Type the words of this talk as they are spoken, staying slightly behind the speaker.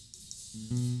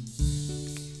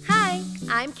Hi,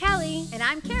 I'm Kelly. And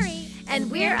I'm Carrie. And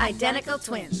we're identical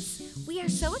twins. We are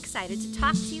so excited to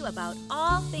talk to you about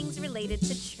all things related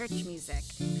to church music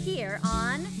here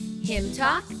on Hymn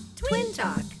Talk, Twin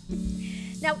Talk.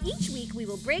 Now, each week we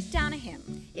will break down a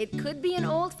hymn, It could be an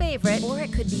old favorite, or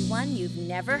it could be one you've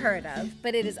never heard of,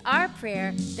 but it is our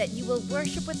prayer that you will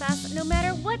worship with us no matter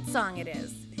what song it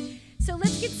is. So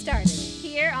let's get started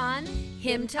here on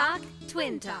Hymn Talk,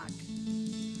 Twin Talk.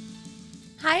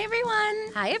 Hi,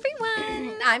 everyone. Hi,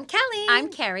 everyone. I'm Kelly. I'm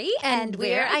Carrie, And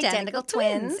we're identical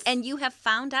twins. And you have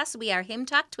found us. We are Hymn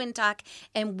Talk, Twin Talk,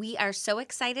 and we are so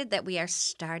excited that we are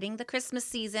starting the Christmas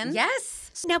season.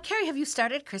 Yes. Now, Carrie, have you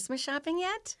started Christmas shopping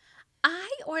yet? I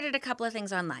ordered a couple of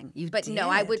things online. You but did? No,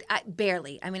 I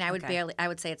barely. I mean, I would Okay. barely. I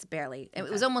would say it's barely. It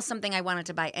was almost something I wanted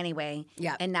to buy anyway.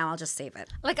 Yeah. And now I'll just save it.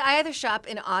 Like, I either shop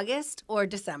in August or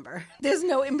December. There's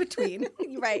no in between.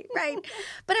 Right.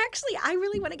 But actually, I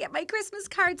really want to get my Christmas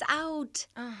cards out.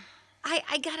 Oh.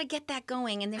 I gotta get that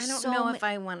going. And I there's don't so know ma- if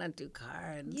I want to do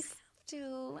cards. You have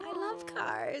to. I love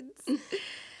cards.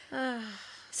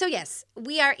 So, yes,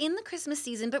 we are in the Christmas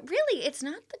season, but really it's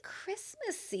not the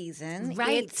Christmas season.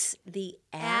 Right. It's the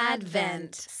Advent.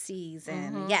 Advent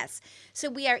season. Mhm. Yes. So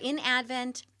we are in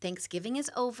Advent. Thanksgiving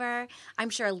is over. I'm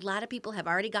sure a lot of people have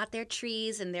already got their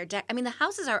trees and their the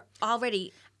houses are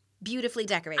already beautifully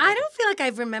decorated. I don't feel like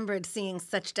I've remembered seeing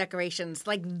such decorations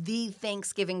like the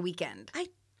Thanksgiving weekend. I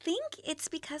think it's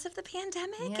because of the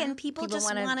pandemic Yeah. and people People just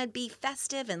wanna- want to be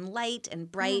festive and light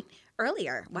and bright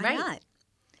earlier. Why Right. not?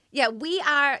 Yeah, we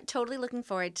are totally looking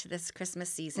forward to this Christmas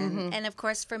season. Mhm. And of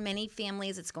course, for many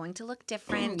families, it's going to look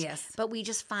different. Yes. But we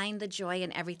just find the joy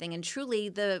in everything. And truly,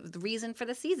 the reason for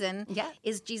the season Yeah.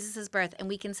 is Jesus' birth. And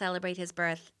we can celebrate his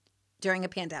birth during a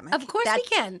pandemic. Of course we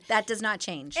can. That does not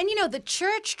change. And you know, the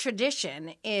church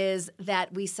tradition is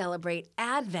that we celebrate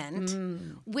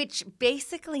Advent, which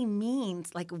basically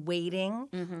means like waiting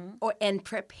and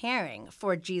preparing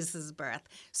for Jesus' birth.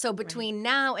 So between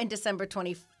now and December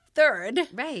 23rd,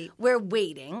 Right. we're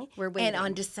waiting. We're waiting. And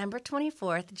on December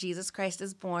 24th, Jesus Christ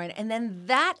is born. And then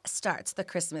that starts the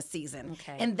Christmas season.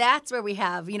 Okay. And that's where we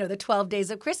have, the 12 days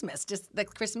of Christmas. Just the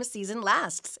Christmas season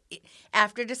lasts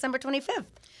after December 25th.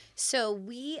 So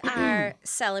we are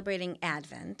celebrating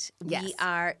Advent. Yes.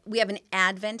 We have an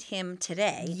Advent hymn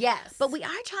today. Yes. But we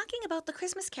are talking about the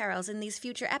Christmas carols in these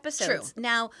future episodes.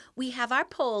 Now, we have our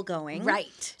poll going.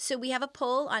 Right. So we have a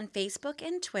poll on Facebook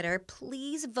and Twitter.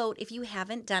 Please vote if you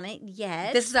haven't done it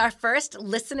yet. This is our first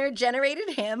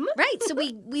listener-generated hymn. Right. So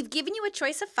we've given you a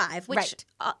choice of 5, which Right.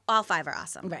 all 5 are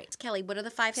awesome. Right. Kelly, what are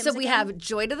the 5 hymns So we again? have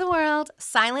Joy to the World,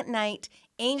 Silent Night,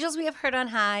 Angels We Have Heard on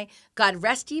High, God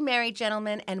Rest Ye Merry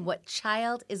Gentlemen, and What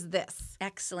Child Is This?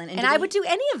 Excellent. And do I we- would do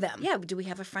any of them. Yeah. Do we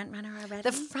have a front runner already?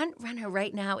 The front runner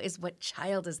right now is What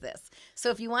Child Is This? So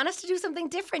if you want us to do something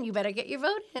different, you better get your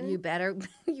vote in. You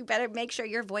better make sure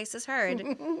your voice is heard.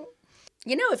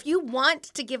 If you want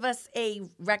to give us a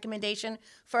recommendation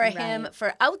for a hymn Right.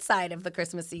 for outside of the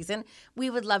Christmas season, we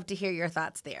would love to hear your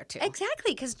thoughts there too.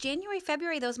 Exactly, because January,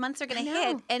 February, those months are going to I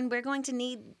know. hit, and we're going to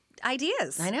need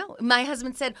ideas. I know. My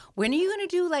husband said, "When are you going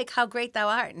to do like How Great Thou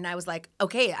Art?" And I was like,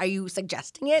 "Okay, are you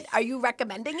suggesting it? Are you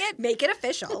recommending it?" Make it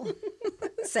official.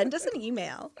 Send us an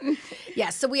email.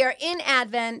 Yes, so we are in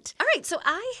Advent. All right, so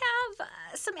I have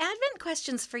some Advent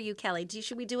questions for you, Kelly.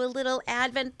 Should we do a little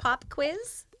Advent pop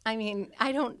quiz? I mean,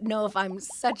 I don't know if I'm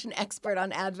such an expert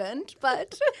on Advent,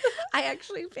 but I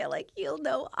actually feel like you'll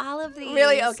know all of these.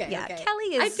 really, okay. Yeah, okay. Kelly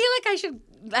is. I feel like I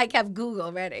should have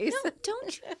Google ready. No,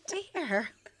 don't you dare.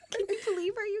 Can you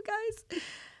believe her, you guys?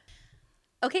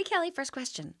 Okay, Kelly, first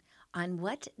question. On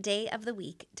what day of the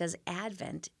week does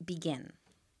Advent begin?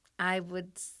 I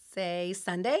would say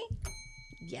Sunday,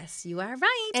 Yes, you are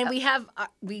right. and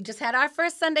we just had our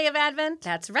first Sunday of Advent.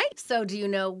 That's right. So, do you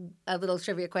know a little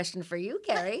trivia question for you,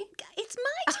 Carrie? It's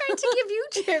my turn to give you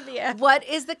trivia. What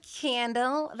is the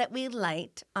candle that we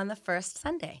light on the first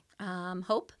Sunday?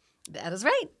 Hope. That is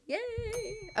right. Yay.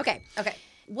 Okay.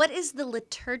 What is the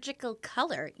liturgical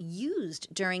color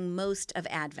used during most of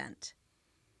Advent?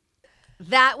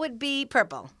 That would be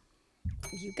purple.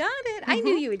 You got it. I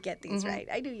knew you would get these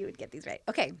right.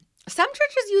 Okay. Some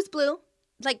churches use blue.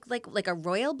 Like a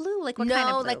royal blue? Like what no, kind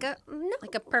of blue? like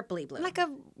like a purpley blue. a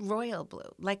royal blue,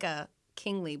 like a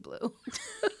kingly blue.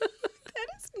 that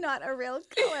is not a real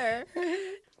color.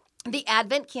 The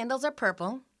Advent candles are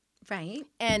purple, Right.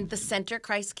 and the center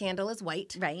Christ candle is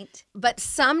white. Right. But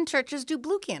some churches do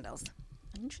blue candles.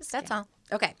 Interesting. That's all.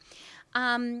 Okay.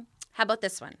 How about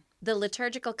this one? The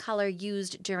liturgical color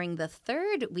used during the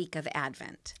 3rd week of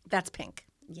Advent. That's pink.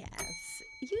 Yes.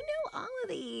 You know all of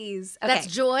these. That's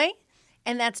joy,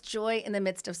 and that's joy in the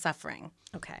midst of suffering.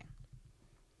 Okay.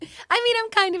 I mean, I'm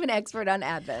kind of an expert on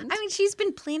Advent. I mean, she's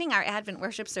been planning our Advent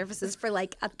worship services for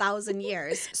like 1,000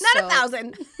 years. Not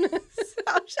 1,000.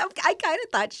 So I kind of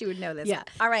thought she would know this. Yeah.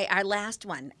 All right, our last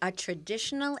one. A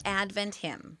traditional Advent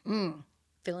hymn.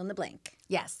 Fill in the blank.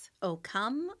 Yes. O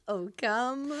come,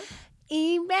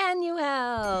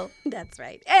 Emmanuel. That's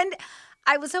right. And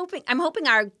I'm hoping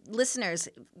our listeners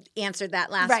answered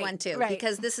that last one too,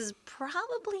 because this is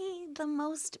probably the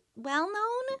most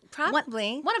well-known,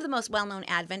 Probably. one of the most well-known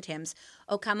Advent hymns,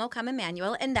 O come,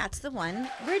 Emmanuel, and that's the one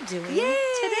we're doing Yay!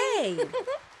 today.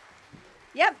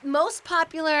 Yep, most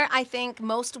popular, I think,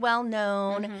 most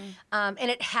well-known, and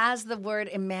it has the word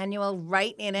Emmanuel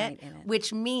right in it,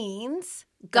 which means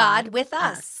God with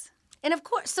us. And of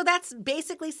course, so that's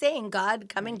basically saying God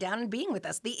coming down and being with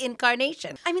us, the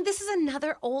incarnation. I mean, this is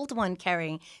another old one,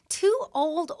 Carrie. 2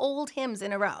 old hymns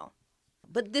in a row.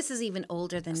 But this is even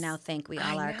older than Now Thank We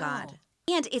All Our God.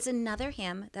 And it's another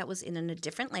hymn that was in a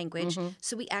different language,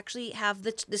 so we actually have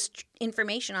this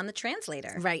information on the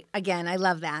translator. Right. Again, I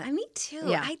love that. Me too.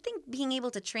 Yeah. I think being able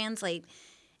to translate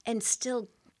and still,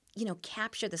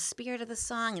 capture the spirit of the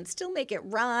song and still make it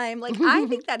rhyme, like I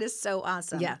think that is so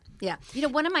awesome. Yeah.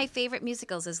 One of my favorite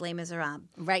musicals is Les Miserables.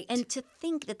 Right. And to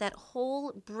think that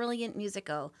whole brilliant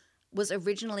musical was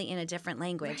originally in a different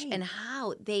language and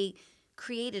how they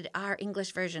created our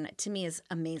English version, to me, is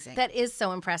amazing. That is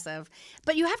so impressive.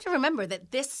 But you have to remember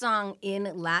that this song in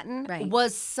Latin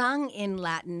was sung in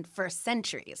Latin for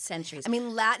centuries. I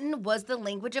mean, Latin was the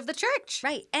language of the church.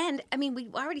 Right. And, I mean,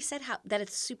 we already said that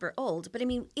it's super old, but, I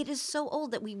mean, it is so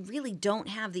old that we really don't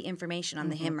have the information on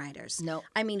the hymn writers. No.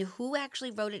 I mean, who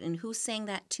actually wrote it and who sang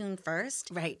that tune first?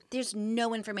 Right. There's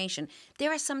no information.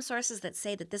 There are some sources that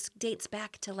say that this dates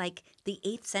back to, like, the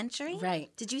 8th century. Right.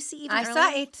 Did you see even I earlier?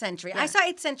 saw 8th century. I saw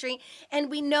 8th century, and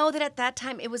we know that at that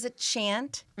time it was a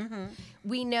chant.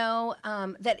 We know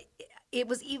that it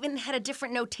was even had a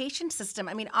different notation system.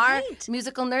 I mean, our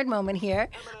musical nerd moment here.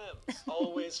 M&M's,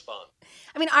 always fun.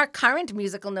 I mean, our current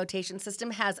musical notation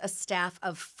system has a staff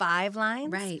of 5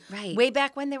 lines. Right. Way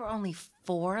back when there were only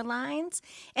 4 lines.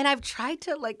 And I've tried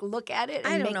to look at it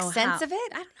and make sense of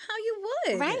it. I don't know how you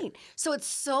would. Right. So it's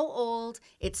so old.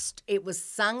 It was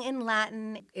sung in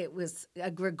Latin. It was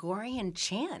a Gregorian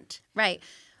chant. Right.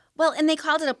 Well, and they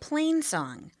called it a plain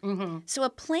song. So a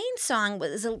plain song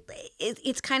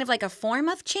it's kind of like a form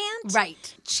of chant.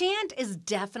 Right. Chant is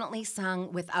definitely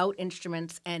sung without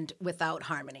instruments and without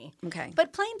harmony. Okay.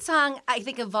 But plain song, I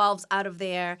think, evolves out of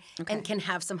there and can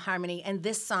have some harmony. And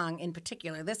this song in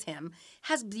particular, this hymn,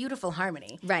 has beautiful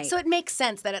harmony. Right. So it makes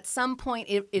sense that at some point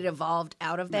it evolved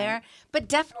out of there. But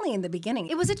definitely in the beginning,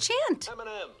 it was a chant.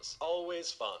 M&M's,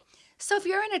 always fun. So if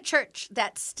you're in a church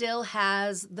that still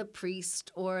has the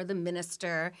priest or the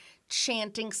minister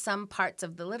chanting some parts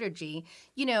of the liturgy,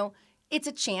 it's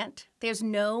a chant. There's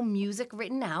no music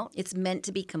written out. It's meant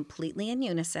to be completely in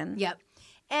unison. Yep.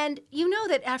 And you know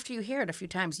that after you hear it a few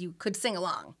times, you could sing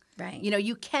along. Right.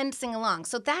 You can sing along.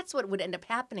 So that's what would end up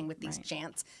happening with these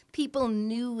chants. People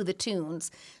knew the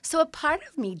tunes. So a part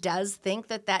of me does think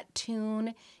that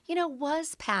tune,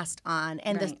 was passed on.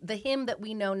 And the hymn that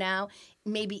we know now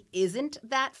maybe isn't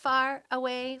that far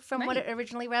away from what it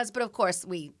originally was. But of course,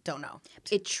 we don't know.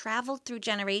 It traveled through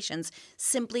generations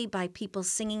simply by people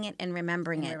singing it and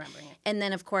remembering it. And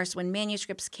then, of course, when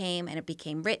manuscripts came and it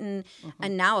became written,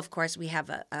 and now, of course, we have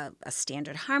a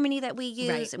standard harmony that we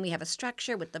use, and we have a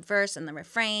structure with the verse and the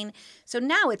refrain. So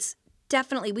now it's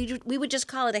definitely, we would just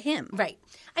call it a hymn. Right.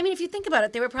 I mean, if you think about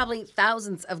it, there were probably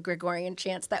thousands of Gregorian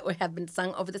chants that would have been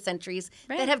sung over the centuries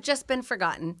that have just been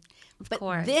forgotten.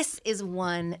 But this is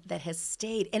one that has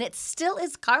stayed, and it still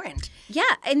is current. Yeah.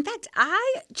 In fact,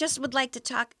 I just would like to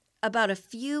talk about a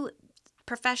few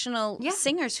professional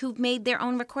singers who've made their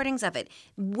own recordings of it.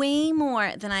 Way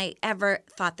more than I ever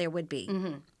thought there would be.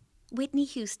 Whitney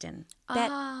Houston,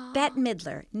 Bette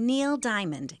Midler, Neil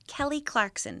Diamond, Kelly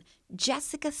Clarkson,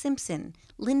 Jessica Simpson,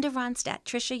 Linda Ronstadt,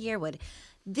 Trisha Yearwood.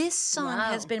 This song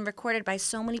has been recorded by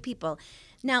so many people.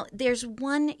 Now, there's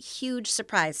one huge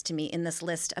surprise to me in this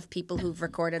list of people who've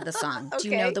recorded the song. Do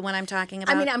you know the one I'm talking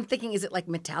about? I mean, I'm thinking, is it like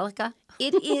Metallica?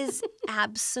 It is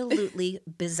absolutely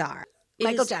bizarre.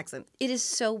 Michael Jackson. It is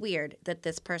so weird that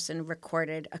this person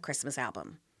recorded a Christmas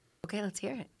album. Okay, let's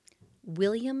hear it.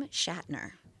 William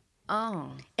Shatner.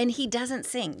 Oh. And he doesn't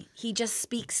sing. He just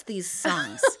speaks these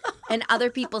songs. And other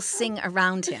people sing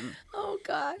around him. Oh,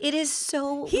 God. It is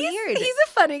so weird. He's a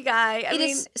funny guy. It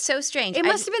is so strange. It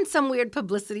must have been some weird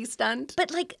publicity stunt.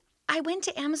 But, I went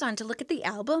to Amazon to look at the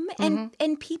album,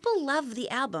 and people love the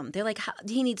album. They're like,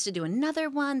 he needs to do another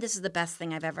one. This is the best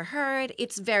thing I've ever heard.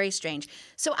 It's very strange.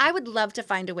 So I would love to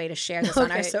find a way to share this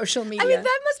on our social media. I mean,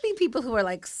 that must be people who are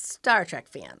like Star Trek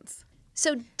fans.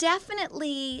 So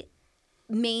definitely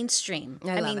mainstream.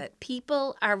 I love it.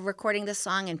 People are recording this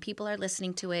song and people are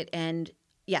listening to it, and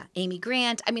yeah, Amy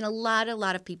Grant. I mean, a lot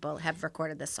of people have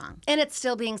recorded this song. And it's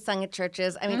still being sung at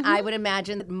churches. I mean, I would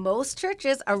imagine that most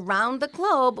churches around the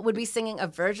globe would be singing a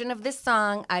version of this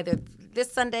song either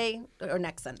this Sunday or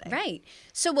next Sunday. Right.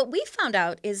 So what we found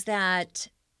out is that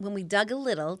when we dug a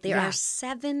little, there are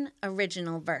 7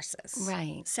 original verses.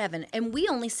 Right. 7. And we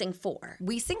only sing 4.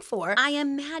 We sing 4. I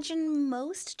imagine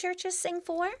most churches sing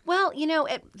 4. Well, you know,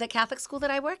 at the Catholic school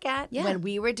that I work at, when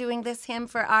we were doing this hymn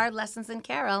for our lessons and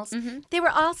carols, they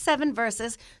were all 7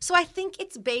 verses. So I think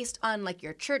it's based on like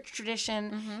your church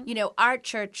tradition. You know, our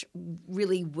church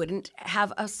really wouldn't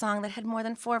have a song that had more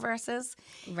than 4 verses.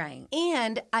 Right.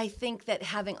 And I think that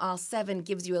having all 7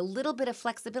 gives you a little bit of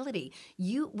flexibility.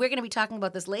 We're going to be talking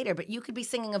about this later, but you could be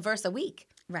singing a verse a week.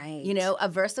 Right. You know, a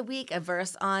verse a week, a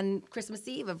verse on Christmas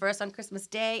Eve, a verse on Christmas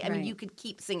Day. I mean, you could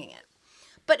keep singing it.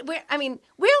 But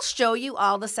we'll show you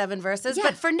all the 7 verses. Yeah.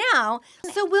 But for now,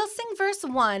 so we'll sing verse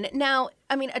 1. Now,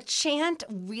 I mean, a chant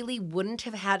really wouldn't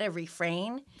have had a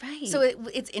refrain. Right. So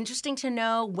it's interesting to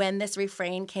know when this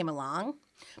refrain came along.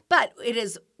 But it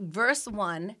is verse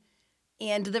 1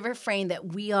 and the refrain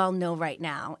that we all know right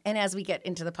now. And as we get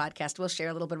into the podcast, we'll share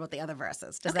a little bit about the other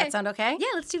verses. Does that sound okay? Yeah,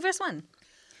 let's do verse 1.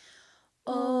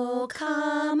 O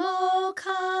come,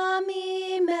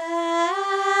 Emmanuel,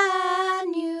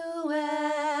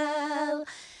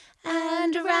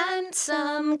 and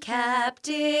ransom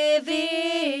captive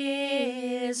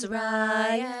Israel,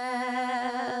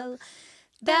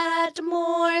 that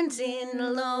mourns in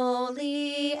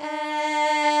lowly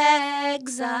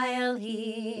exile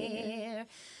here,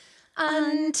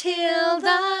 until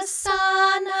the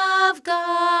Son of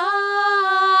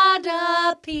God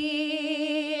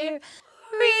appear.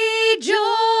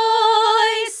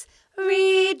 Rejoice,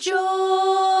 rejoice,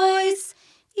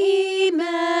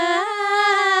 Emmanuel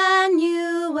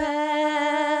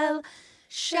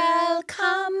shall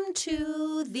come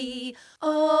to thee,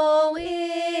 O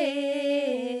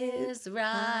Israel.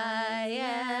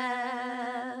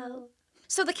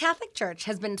 So the Catholic Church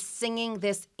has been singing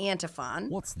this antiphon.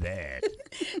 What's that?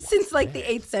 Since like the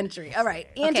 8th century. All right,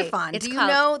 antiphon. it's Do you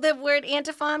called know the word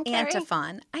antiphon, Carrie?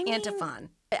 Antiphon. I mean, Antiphon.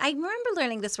 I remember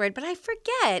learning this word, but I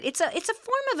forget. It's a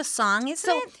form of a song, isn't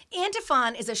So, it?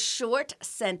 antiphon is a short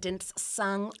sentence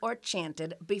sung or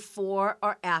chanted before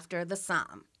or after the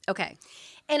psalm. Okay.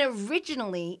 And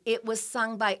originally, it was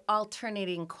sung by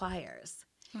alternating choirs.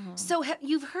 So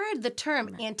you've heard the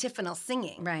term antiphonal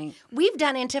singing. Right. We've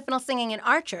done antiphonal singing in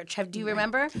our church. Do you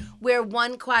remember? Where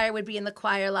one choir would be in the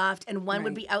choir loft and one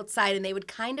would be outside, and they would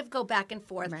kind of go back and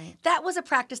forth. Right. That was a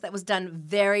practice that was done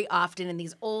very often in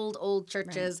these old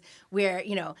churches where,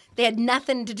 you know, they had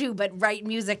nothing to do but write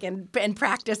music and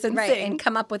practice and sing. And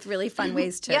come up with really fun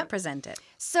ways to Yep. present it.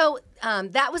 So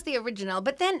that was the original,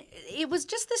 but then it was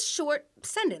just this short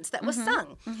sentence that was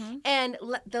sung. And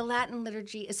the Latin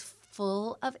liturgy is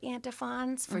full of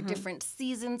antiphons for different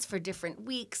seasons, for different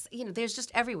weeks. You know, there's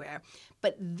just everywhere.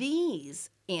 But these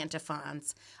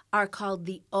antiphons are called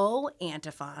the O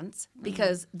antiphons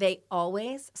because they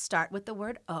always start with the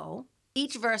word O.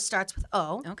 Each verse starts with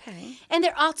O. Okay. And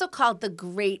they're also called the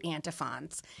great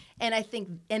antiphons. And I think,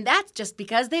 and that's just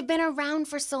because they've been around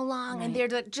for so long and they're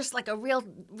just like a real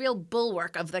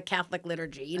bulwark of the Catholic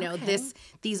liturgy. You know,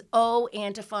 these O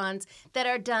antiphons that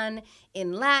are done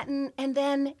in Latin. And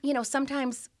then, you know,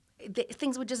 sometimes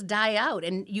things would just die out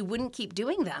and you wouldn't keep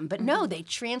doing them. But no, they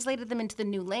translated them into the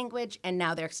new language and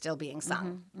now they're still being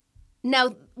sung.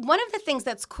 Now, one of the things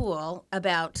that's cool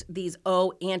about these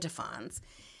O antiphons,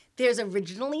 there's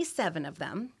originally 7 of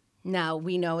them. Now,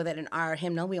 we know that in our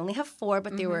hymnal we only have 4,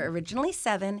 but there were originally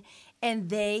 7, and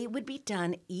they would be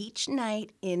done each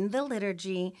night in the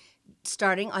liturgy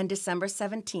starting on December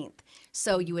 17th.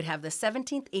 So you would have the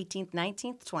 17th, 18th,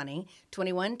 19th, 20,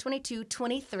 21, 22,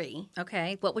 23.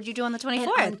 Okay. What would you do on the 24th?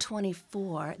 And on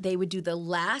 24, they would do the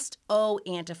last O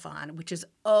antiphon, which is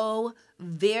O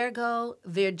Virgo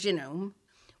Virginum,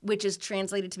 which is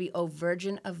translated to be O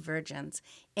Virgin of Virgins.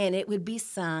 And it would be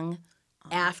sung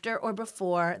after or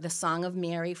before the Song of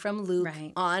Mary from Luke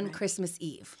on Christmas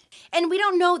Eve. And we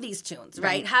don't know these tunes,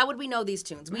 right? How would we know these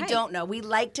tunes? We don't know. We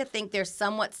like to think they're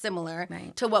somewhat similar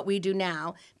to what we do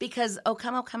now because O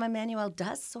Come, Emmanuel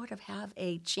does sort of have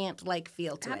a chant-like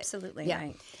feel to it. Absolutely, Yeah.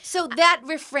 right. So that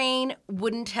refrain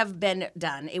wouldn't have been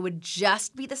done. It would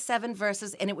just be the 7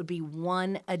 verses and it would be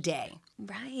one a day.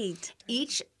 Right.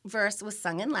 Each verse was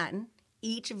sung in Latin.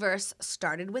 Each verse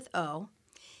started with O.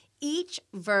 Each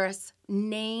verse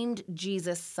named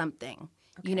Jesus something.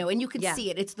 You know, and you can see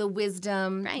it. It's the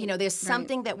wisdom. Right. You know, there's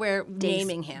something that we're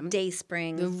naming him.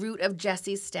 Dayspring. The root of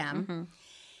Jesse's stem.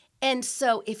 And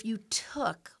so if you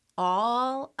took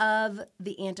all of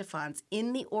the antiphons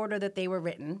in the order that they were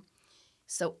written,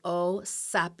 so O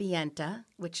sapienta,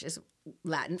 which is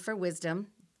Latin for wisdom,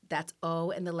 that's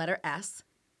O and the letter S.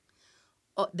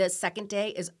 The second day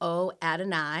is O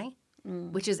Adonai,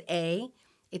 which is A.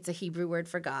 It's a Hebrew word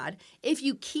for God. If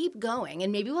you keep going,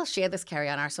 and maybe we'll share this, Carrie,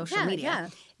 on our social media,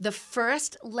 the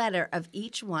first letter of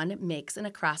each one makes an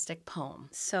acrostic poem.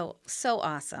 So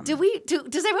awesome.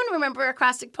 Does everyone remember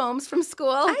acrostic poems from school?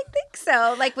 I think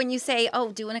so. Like when you say,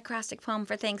 do an acrostic poem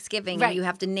for Thanksgiving, Right. and you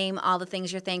have to name all the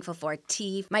things you're thankful for.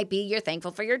 T might be you're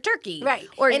thankful for your turkey. Right.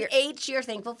 And H, you're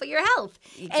thankful for your health.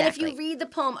 Exactly. And if you read the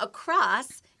poem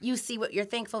across, you see what you're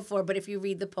thankful for. But if you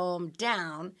read the poem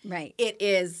down, Right. it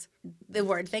is the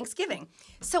word Thanksgiving.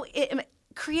 So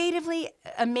creatively,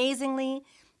 amazingly,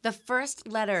 the first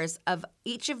letters of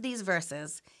each of these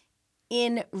verses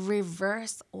in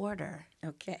reverse order,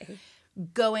 Okay.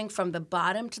 going from the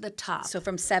bottom to the top. So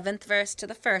from 7th verse to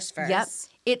the first verse. Yep.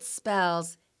 It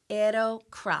spells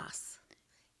Erocras.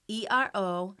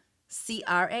 Erocras.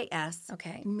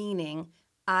 Okay. Meaning,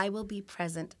 I will be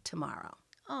present tomorrow.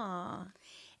 Aw.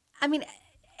 I mean,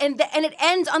 and it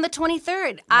ends on the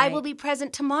 23rd. I will be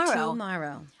present tomorrow.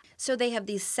 Tomorrow. So they have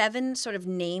these 7 sort of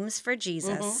names for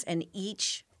Jesus, and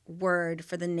each word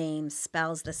for the name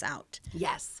spells this out.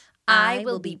 Yes. I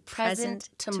will be present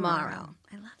tomorrow.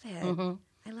 I love it.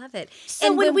 I love it. So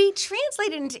and when we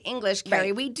translate it into English, Carrie,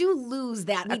 Right. we do lose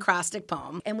that acrostic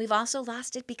poem. And we've also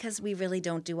lost it because we really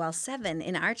don't do all 7.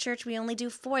 In our church, we only do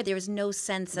 4. There was no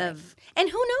sense of And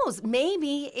who knows?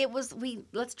 Maybe it was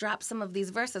let's drop some of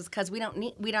these verses because we're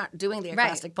not doing the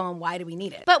acrostic poem. Why do we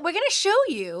need it? But we're going to show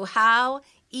you how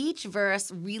each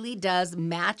verse really does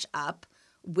match up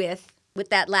with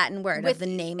that Latin word With- of the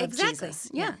name exactly. of Jesus.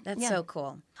 Yeah, That's yeah. so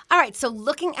cool. All right, so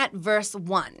looking at verse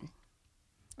 1,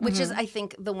 which is, I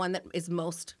think, the one that is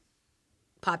most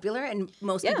popular and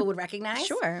most people would recognize.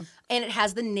 Sure. And it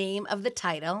has the name of the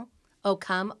title, O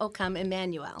come,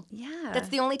 Emmanuel. Yeah. That's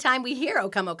the only time we hear O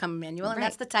come, Emmanuel, and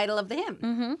that's the title of the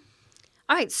hymn.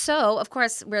 All right, so of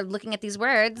course we're looking at these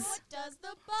words. What does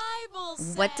the Bible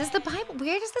say? What does the Bible?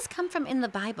 Where does this come from in the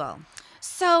Bible?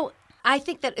 So I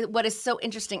think that what is so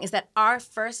interesting is that our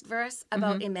first verse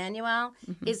about Emmanuel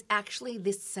is actually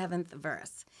the 7th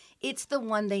verse. It's the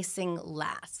one they sing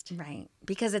last. Right,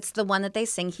 because it's the one that they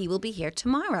sing. He will be here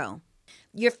tomorrow.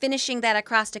 You're finishing that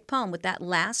acrostic poem with that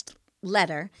last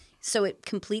letter, so it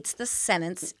completes the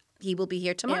sentence. He will be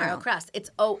here tomorrow. Cross. It's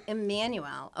O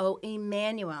Emmanuel. O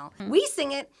Emmanuel. We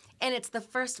sing it, and it's the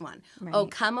first one. O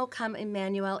come,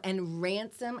 Emmanuel, and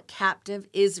ransom captive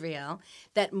Israel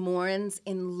that mourns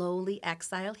in lowly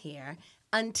exile here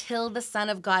until the Son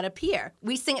of God appear.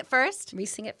 We sing it first. We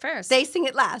sing it first. They sing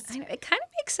it last. I know, it kind of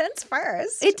makes sense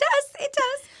first. It does. It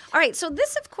does. All right, so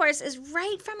this, of course, is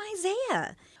right from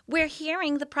Isaiah. We're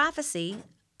hearing the prophecy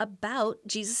about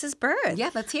Jesus' birth. Yeah,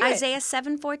 let's hear it. Isaiah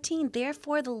 7:14.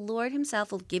 Therefore, the Lord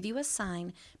himself will give you a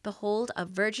sign. Behold, a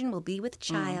virgin will be with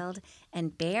child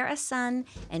and bear a son,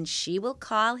 and she will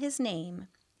call his name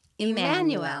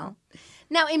Emmanuel.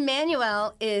 Now,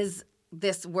 Emmanuel is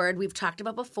this word we've talked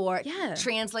about before. Yeah.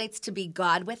 Translates to be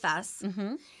God with us.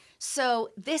 So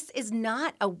this is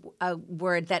not a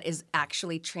word that is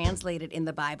actually translated in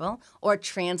the Bible or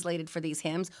translated for these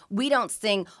hymns. We don't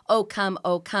sing, O come,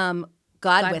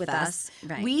 God with us.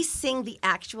 Right. We sing the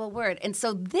actual word. And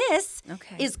so this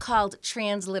is called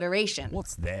transliteration.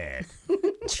 What's that?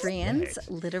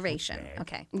 Transliteration.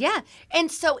 Okay. Yeah.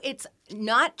 And so it's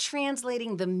not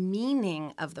translating the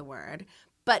meaning of the word,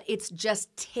 but it's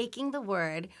just taking the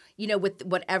word, with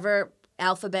whatever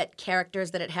alphabet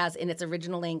characters that it has in its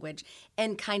original language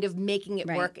and kind of making it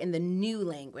work in the new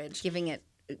language. Giving it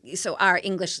so our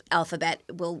English alphabet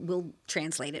will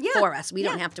translate it for us. We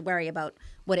don't have to worry about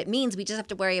what it means. We just have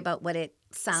to worry about what it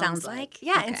sounds like.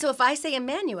 Yeah, Okay. and so if I say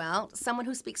Emmanuel, someone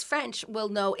who speaks French will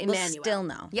know Emmanuel. still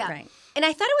know, Yeah. right. And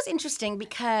I thought it was interesting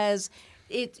because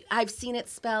I've seen it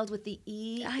spelled with the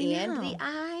E and know. the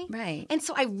I. Right. And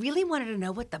so I really wanted to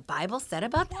know what the Bible said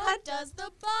about that. What does the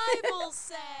Bible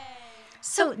say?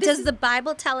 So Does the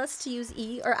Bible tell us to use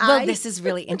E or I? Well, this is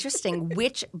really interesting.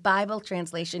 Which Bible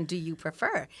translation do you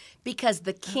prefer? Because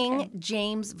the King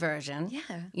James Version,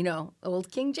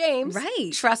 old King James,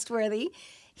 Right. trustworthy,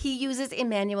 he uses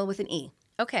Emmanuel with an E.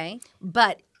 Okay.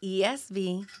 But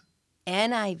ESV,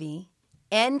 NIV,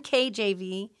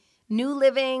 NKJV, New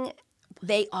Living,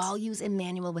 They all use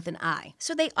Emmanuel with an I.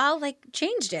 So they all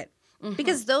changed it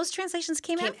because those translations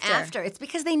came after. It's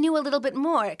because they knew a little bit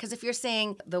more. Because if you're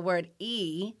saying the word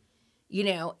E,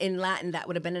 in Latin, that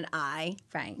would have been an I.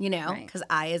 Right, right. Because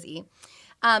I is E.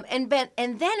 And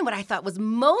then what I thought was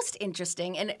most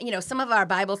interesting, and some of our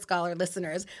Bible scholar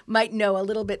listeners might know a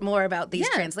little bit more about these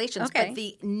translations, okay. but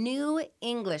the New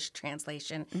English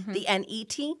translation, the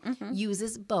NET,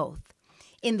 uses both.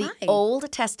 In the Why?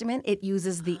 Old Testament, it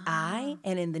uses the I,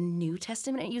 and in the New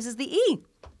Testament, it uses the E.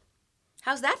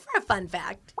 How's that for a fun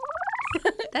fact?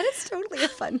 That is totally a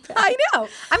fun fact. I know.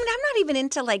 I mean, I'm not even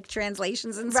into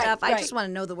translations and Right, stuff. I right. just want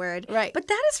to know the word. Right. But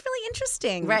that is really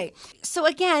interesting. Right. So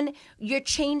again, you're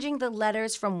changing the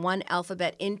letters from one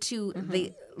alphabet into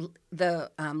the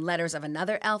letters of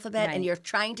another alphabet, Right. and you're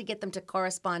trying to get them to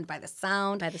correspond by the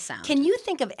sound. By the sound. Can you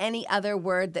think of any other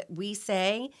word that we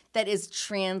say that is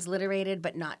transliterated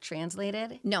but not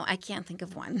translated? No, I can't think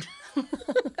of one.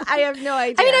 I have no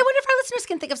idea. I mean, I wonder if our listeners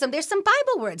can think of some. There's some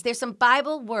Bible words. There's some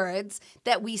Bible words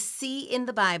that we see in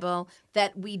the Bible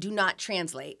that we do not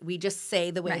translate. We just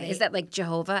say the way Right. they Is that like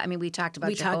Jehovah? I mean, we talked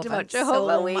about Jehovah. talked about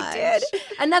Jehovah. so We much. did.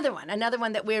 Another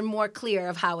one that we're more clear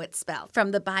of how it's spelled.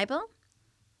 From the Bible?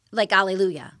 Like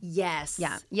Alleluia. Yes.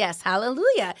 Yeah. Yes.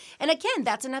 Hallelujah. And again,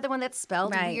 that's another one that's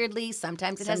spelled Right. weirdly.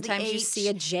 Sometimes it has the Sometimes H. you see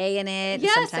a J in it.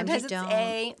 Yeah, sometimes you it's don't.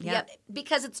 A. Yep.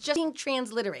 Because it's just being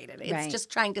transliterated. It's Right. just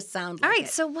trying to sound All like right.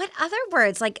 it. So what other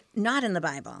words not in the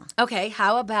Bible? Okay,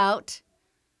 how about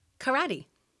karate?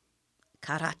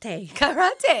 Karate.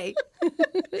 Karate.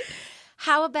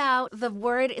 How about the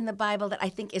word in the Bible that I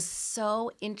think is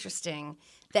so interesting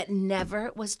that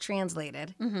never was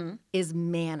translated is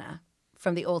manna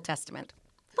from the Old Testament.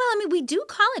 Well, I mean, we do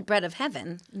call it bread of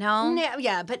heaven. No? No,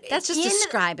 yeah, but That's just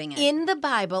describing it. In the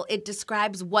Bible, it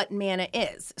describes what manna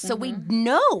is, so we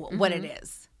know what it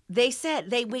is. They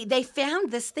said they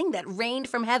found this thing that rained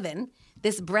from heaven,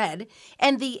 this bread,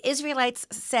 and the Israelites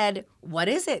said, "What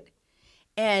is it?"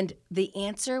 And the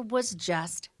answer was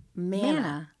just manna.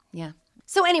 Manna. Yeah.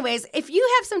 So, anyways, if you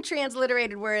have some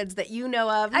transliterated words that you know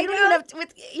of, you don't even have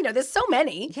to, there's so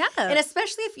many. Yeah. And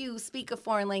especially if you speak a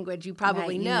foreign language, you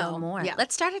probably Right, you know more. Yeah.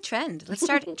 Let's start a trend. Let's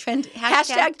start a trend.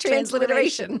 Hashtag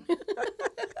transliteration.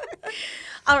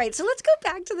 All right, so let's go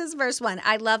back to this verse 1.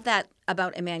 I love that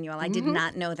about Emmanuel. I did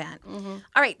not know that.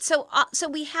 All right, so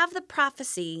we have the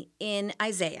prophecy in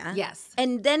Isaiah. Yes.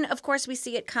 And then, of course, we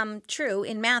see it come true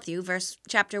in Matthew,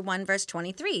 chapter 1, verse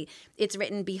 23. It's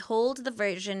written, "Behold, the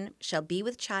virgin shall be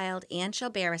with child and shall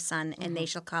bear a son, and they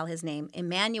shall call his name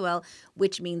Emmanuel,"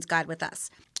 which means God with us.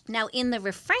 Now, in the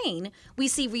refrain, we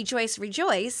see "Rejoice,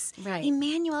 rejoice. Right.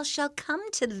 Emmanuel shall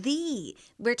come to thee."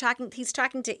 He's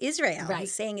talking to Israel. Right.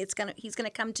 He's saying he's gonna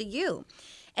come to you.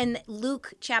 And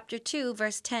Luke chapter 2,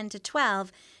 verse 10 to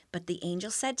 12, "But the angel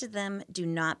said to them, Do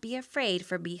not be afraid,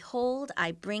 for behold,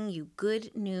 I bring you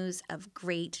good news of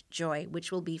great joy, which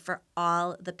will be for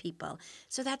all the people."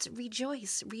 So that's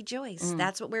rejoice, rejoice.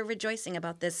 That's what we're rejoicing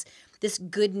about, this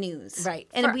good news. Right.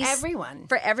 And For everyone.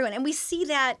 For everyone. And we see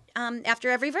that after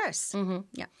every verse.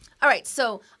 Yeah. All right,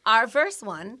 so our verse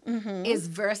 1 is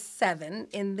verse 7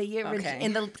 in the Okay.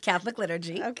 in the Catholic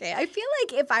liturgy. Okay. I feel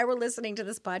like if I were listening to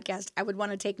this podcast, I would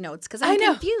want to take notes because I I'm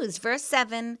know. confused. Verse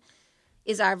 7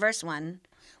 is our verse 1.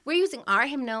 We're using our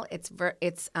hymnal. It's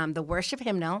the worship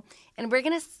hymnal, and we're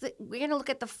gonna look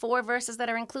at the 4 verses that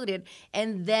are included,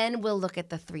 and then we'll look at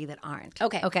the 3 that aren't.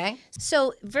 Okay. Okay.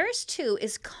 So verse 2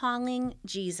 is calling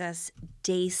Jesus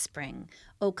Dayspring.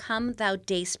 "O come thou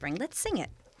Dayspring." Let's sing it.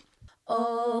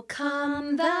 "O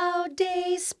come thou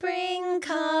Dayspring,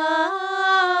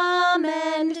 come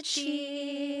and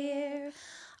cheer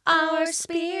our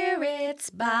spirits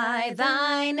by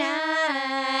thine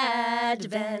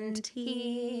advent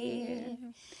here.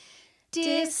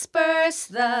 Disperse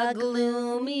the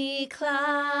gloomy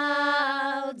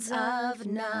clouds of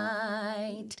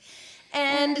night,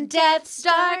 and death's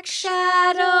dark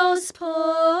shadows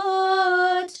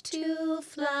put to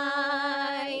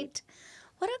flight."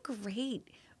 What a great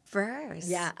verse.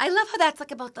 Yeah, I love how that's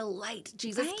like about the light.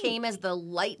 Jesus Right. came as the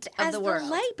light of As the world.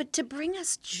 light, but to bring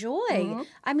us joy.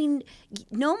 I mean,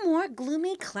 no more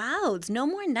gloomy clouds, no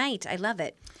more night. I love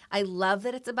it. I love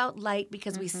that it's about light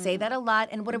because we say that a lot.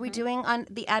 And what are we doing on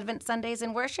the Advent Sundays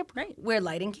in worship? Right. We're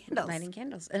lighting candles. Lighting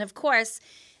candles. And of course,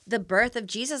 the birth of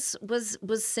Jesus was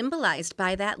symbolized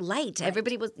by that light.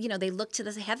 Everybody was, they looked to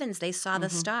the heavens, they saw the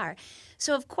star.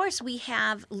 So of course we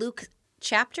have Luke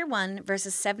chapter 1,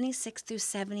 verses 76 through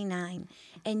 79.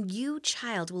 "And you,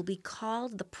 child, will be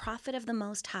called the prophet of the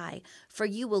Most High, for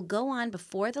you will go on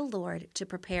before the Lord to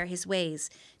prepare his ways,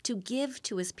 to give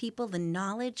to his people the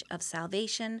knowledge of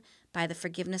salvation by the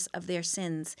forgiveness of their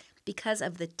sins, because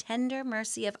of the tender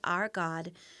mercy of our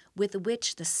God, with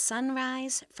which the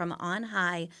sunrise from on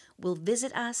high will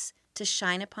visit us to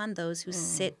shine upon those who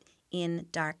sit in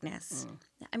darkness.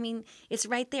 I mean, it's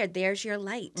right there. There's your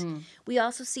light. We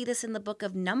also see this in the book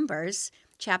of Numbers,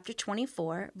 chapter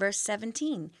 24, verse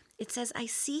 17. It says, I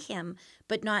see him,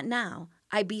 but not now.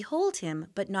 I behold him,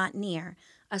 but not near.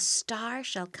 A star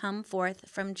shall come forth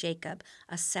from Jacob.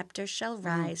 A scepter shall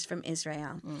rise from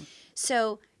Israel.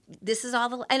 So this is all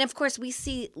the, and of course we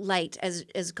see light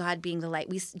as God being the light.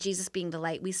 Jesus being the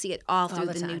light. We see it all through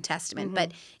the New Testament.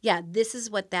 But yeah, this is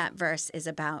what that verse is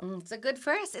about. It's a good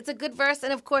verse. It's a good verse.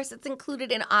 And of course, it's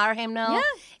included in our hymnal. Yeah.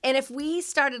 And if we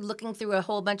started looking through a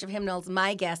whole bunch of hymnals,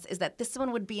 my guess is that this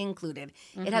one would be included.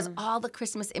 It has all the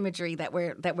Christmas imagery that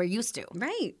we're used to.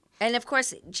 Right. And of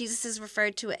course, Jesus is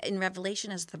referred to in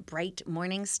Revelation as the bright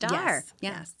morning star.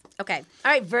 Yes. Okay.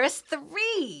 All right, verse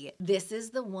 3. This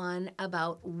is the one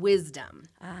about wisdom.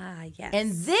 Ah, yes.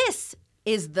 And this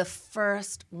is the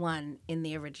first one in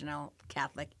the original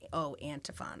Catholic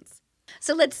antiphons.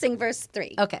 So let's sing verse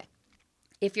 3. Okay.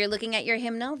 If you're looking at your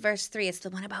hymnal, verse 3, it's the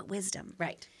one about wisdom.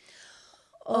 Right.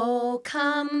 O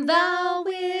come thou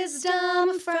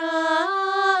wisdom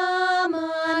from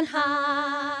on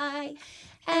high,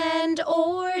 and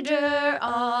order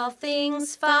all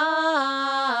things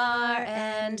far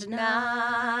and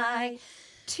nigh.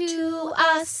 To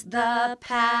us the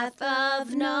path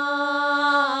of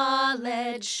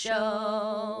knowledge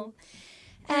show,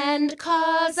 and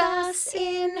cause us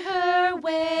in her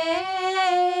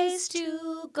ways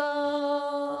to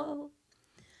go.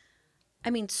 I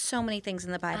mean, so many things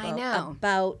in the Bible I know.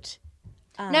 about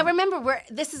Now remember,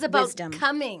 this is about wisdom.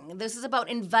 coming. This is about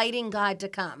inviting God to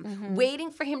come, waiting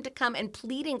for him to come and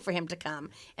pleading for him to come.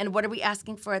 And what are we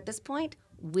asking for at this point?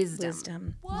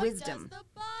 Wisdom. What Wisdom. does the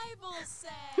Bible say?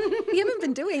 We haven't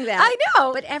been doing that. I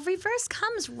know. But every verse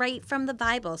comes right from the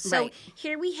Bible. So Right.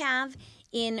 here we have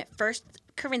in 1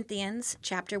 Corinthians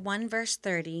chapter 1, verse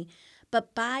 30,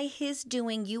 but by his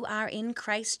doing you are in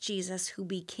Christ Jesus, who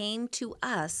became to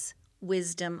us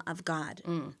wisdom of God.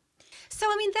 So,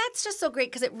 I mean, that's just so great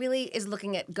because it really is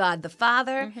looking at God the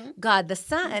Father, God the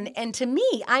Son, and to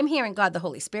me, I'm hearing God the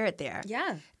Holy Spirit there.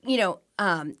 Yeah. You know,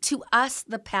 to us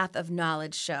the path of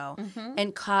knowledge show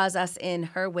and cause us in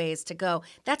her ways to go.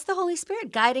 That's the Holy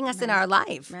Spirit guiding us in our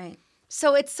life. Right.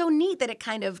 So it's so neat that it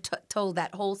kind of told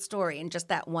that whole story in just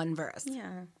that one verse.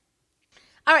 Yeah.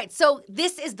 All right, so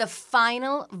this is the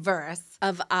final verse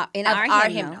Of our our hymnal.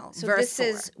 hymnal, So verse this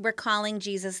is, we're calling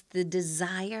Jesus the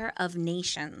desire of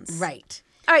nations. Right.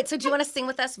 All right, so do you want to sing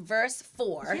with us verse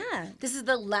 4? Yeah. This is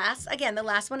the last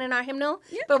one in our hymnal,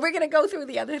 but we're going to go through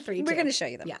the other three, We're too. going to show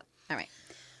you them. Yeah. All right.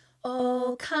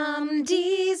 Oh, come,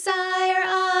 desire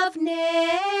of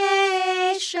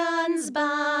nations,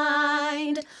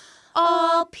 bind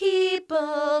all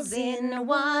peoples in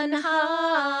one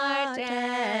heart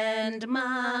and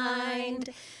mind.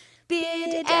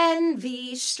 Bid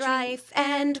envy, strife,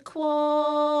 and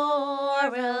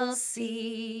quarrel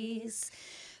cease.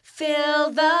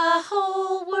 Fill the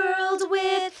whole world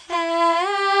with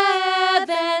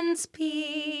heaven's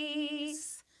peace.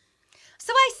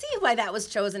 So I see why that was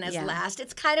chosen as Yeah. last.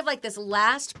 It's kind of like this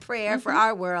last prayer for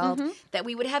our world, that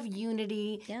we would have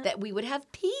unity, that we would have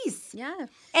peace. Yeah.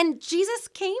 And Jesus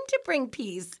came to bring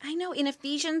peace. I know in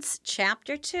Ephesians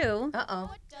chapter 2, Uh-oh.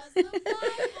 What does the Bible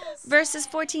say? verses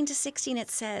 14 to 16, it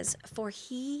says, for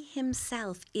he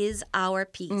himself is our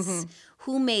peace,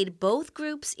 who made both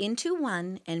groups into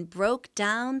one and broke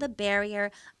down the barrier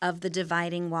of the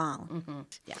dividing wall.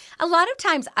 Yeah. A lot of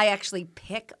times I actually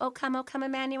pick O Come,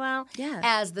 Emmanuel Yeah.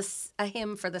 as a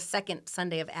hymn for the second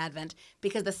Sunday of Advent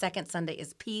because the second Sunday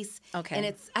is peace. Okay.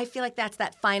 And I feel like that's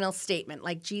that final statement,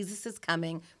 like Jesus is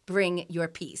coming, bring your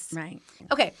peace. Right.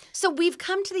 Okay, so we've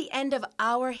come to the end of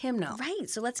our hymnal. Right.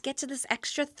 So let's get to this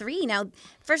extra 3. Now,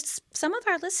 for some of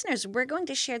our listeners, we're going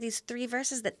to share these 3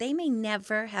 verses that they may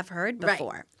never have heard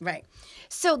before. Right.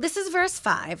 So this is verse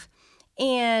 5,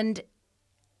 and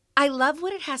I love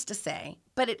what it has to say,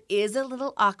 but it is a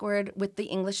little awkward with the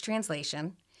English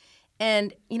translation.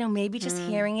 And, maybe just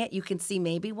hearing it, you can see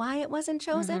maybe why it wasn't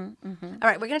chosen. All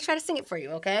right, we're going to try to sing it for you,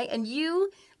 okay? And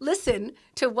you listen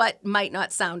to what might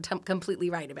not sound completely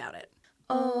right about it.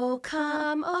 O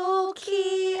come, O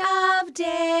Key of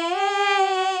David,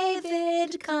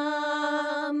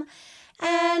 come,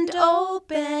 and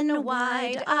open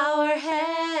wide our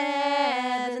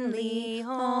heavenly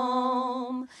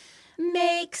home.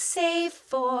 Make safe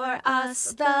for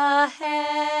us the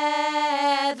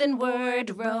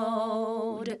heavenward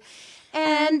road,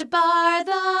 and bar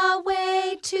the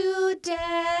way to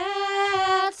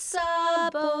death's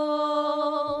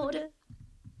abode.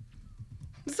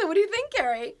 So what do you think,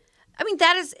 Carrie? I mean,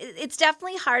 it's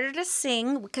definitely harder to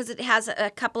sing because it has a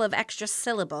couple of extra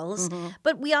syllables.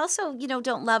 But we also,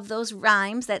 don't love those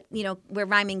rhymes that, we're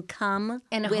rhyming come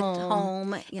And with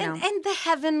home. home. And the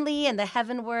heavenly and the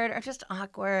heaven word are just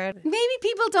awkward. Maybe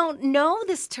people don't know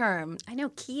this term. I know,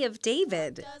 Key of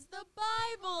David. Does the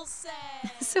Bible say?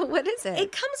 So what is it?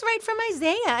 It comes right from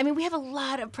Isaiah. I mean, we have a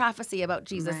lot of prophecy about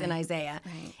Jesus in Isaiah.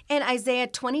 Right. In Isaiah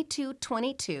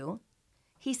 22:22,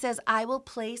 he says, I will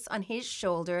place on his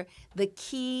shoulder the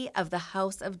key of the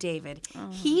house of David.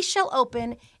 He shall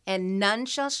open, and none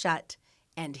shall shut,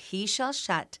 and he shall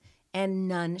shut, and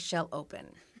none shall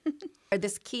open.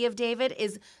 This key of David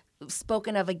is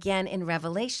spoken of again in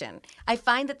Revelation. I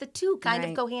find that the two kind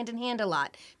of go hand in hand a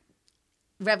lot.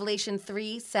 Revelation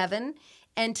 3:7,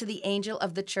 and to the angel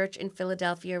of the church in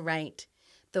Philadelphia write,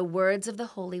 the words of the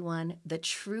Holy One, the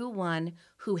true one,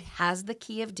 who has the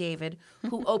key of David,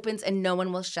 who opens and no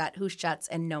one will shut, who shuts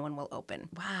and no one will open.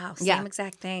 Wow, same Yeah.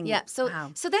 exact thing. Yeah, so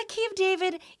Wow. so that key of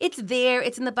David, it's there,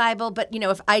 it's in the Bible, but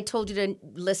if I told you to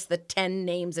list the 10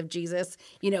 names of Jesus,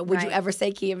 would you Right. ever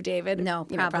say key of David? No,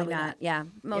 probably not. Yeah,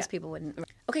 most Yeah. people wouldn't.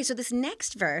 Okay, so this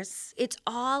next verse, it's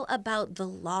all about the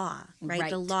law, right?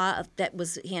 The Right. law that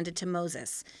was handed to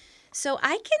Moses. So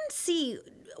I can see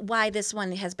why this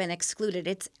one has been excluded.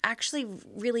 It's actually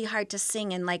really hard to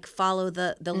sing and follow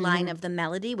the line of the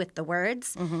melody with the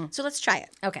words. So let's try it.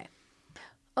 Okay.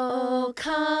 O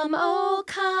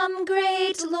come,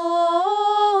 great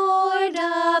Lord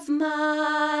of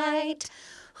might,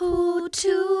 who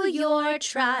to your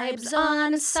tribes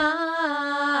on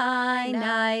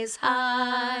Sinai's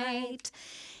height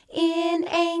in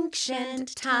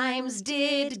ancient times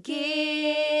did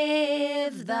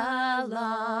give the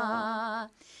law,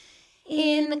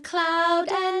 in cloud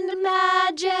and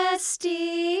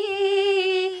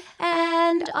majesty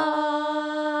and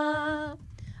awe.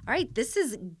 All right, this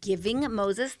is giving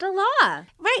Moses the law.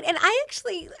 Right, and I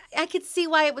could see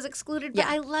why it was excluded, but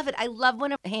Yeah. I love it. I love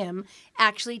when a hymn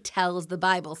actually tells the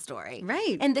Bible story.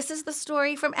 Right. And this is the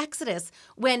story from Exodus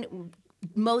when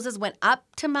Moses went up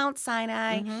to Mount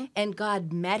Sinai and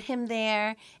God met him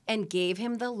there and gave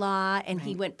him the law, and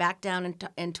he went back down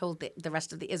and told the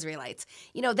rest of the Israelites.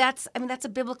 That's a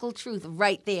biblical truth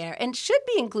right there and should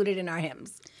be included in our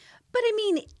hymns. But I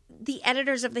mean, the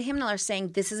editors of the hymnal are saying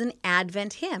this is an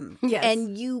Advent hymn. Yes.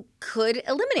 And you could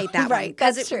eliminate that one Right,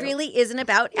 because that's it true. really isn't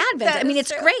about Advent. That I mean, is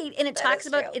it's true. great and it That talks is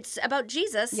about true. it's about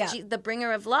Jesus, Yeah. the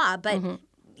bringer of law, but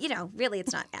really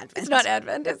it's not Advent. It's not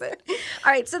Advent, is it?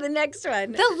 All right, so the next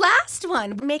one. The last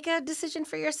one, make a decision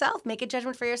for yourself. Make a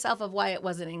judgment for yourself of why it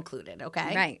wasn't included,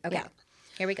 okay? Right, okay. Yeah.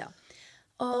 Here we go.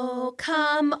 Oh,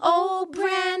 come, O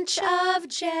branch of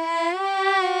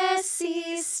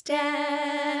Jesse's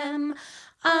stem,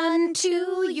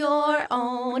 unto your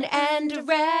own and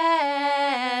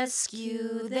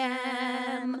rescue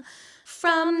them.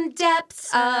 From depths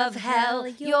of hell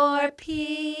your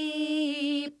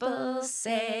people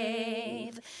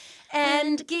save,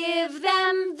 and give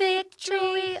them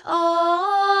victory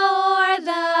o'er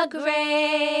the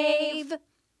grave.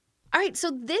 All right,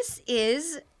 so this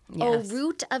is Yes. a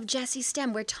root of Jesse's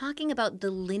stem. We're talking about the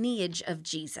lineage of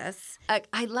Jesus.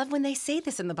 I love when they say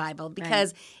this in the Bible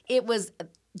because it was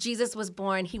Jesus was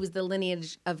born. He was the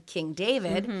lineage of King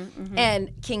David,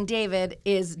 and King David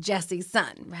is Jesse's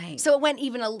son. Right. So it went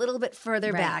even a little bit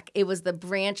further Right. back. It was the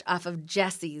branch off of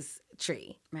Jesse's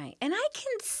tree. Right. And I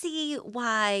can see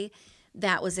why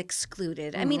that was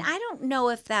excluded. I mean, I don't know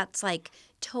if that's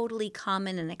totally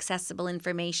common and accessible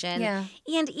information. Yeah.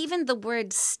 And even the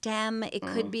word stem, it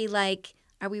could be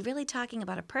are we really talking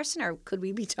about a person or could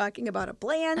we be talking about a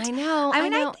plant? I know. I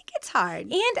mean, I know. think it's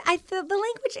hard. And the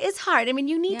language is hard. I mean,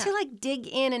 you need Yeah. to dig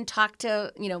in and talk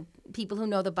to, people who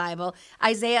know the Bible.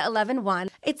 Isaiah 11:1,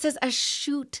 it says a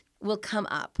shoot will come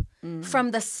up from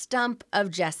the stump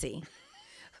of Jesse.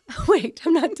 Wait,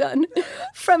 I'm not done.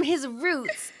 From his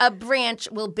roots, a branch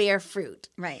will bear fruit.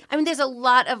 Right. I mean, there's a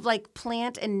lot of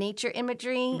plant and nature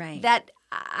imagery Right. that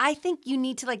I think you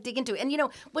need to dig into. And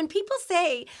when people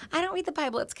say, I don't read the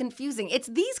Bible, it's confusing. It's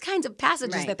these kinds of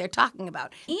passages Right. that they're talking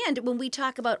about. And when we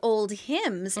talk about old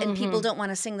hymns and people don't want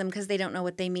to sing them because they don't know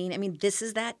what they mean, I mean, this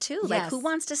is that too. Yes. Who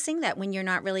wants to sing that when you're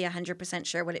not really 100%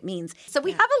 sure what it means? So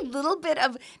we have a little bit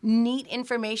of neat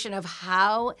information of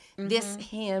how this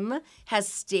hymn has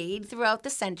stayed throughout the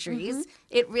centuries.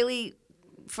 It really,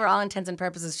 for all intents and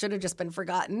purposes, should have just been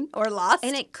forgotten or lost.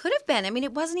 And it could have been. I mean,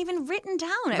 it wasn't even written down.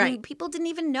 I mean, Right. people didn't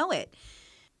even know it.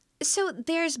 So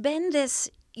there's been this,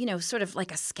 sort of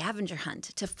like a scavenger hunt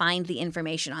to find the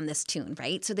information on this tune,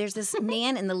 right? So there's this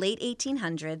man in the late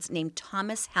 1800s named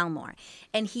Thomas Helmore,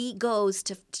 and he goes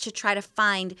to try to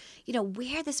find,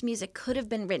 where this music could have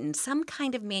been written, some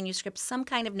kind of manuscript, some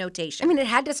kind of notation. I mean, it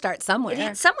had to start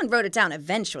somewhere. Someone wrote it down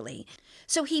eventually.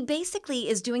 So he basically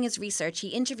is doing his research. He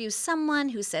interviews someone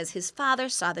who says his father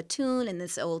saw the tune in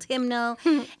this old hymnal,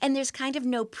 and there's kind of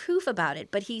no proof about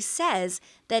it, but he says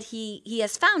that he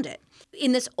has found it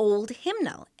in this old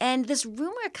hymnal. And this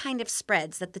rumor kind of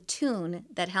spreads that the tune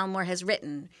that Helmore has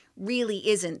written really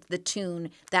isn't the tune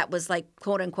that was like,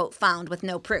 quote unquote, found with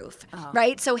no proof,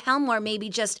 right? So Helmore maybe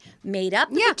just made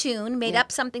up the tune, made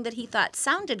up something that he thought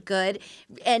sounded good,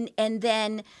 and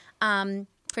then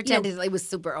Pretended it was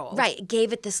super old. Right.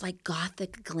 Gave it this like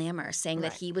gothic glamour, saying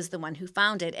that he was the one who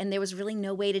found it. And there was really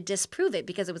no way to disprove it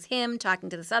because it was him talking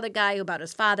to this other guy about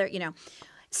his father,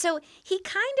 So he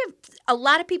a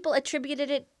lot of people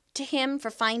attributed it to him for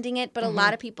finding it, but a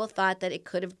lot of people thought that it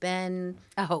could have been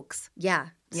A hoax.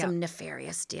 some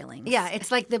nefarious dealings. Yeah,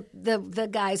 it's like the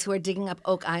guys who are digging up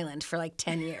Oak Island for like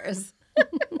 10 years.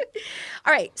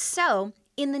 All right. So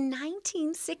in the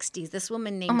 1960s, this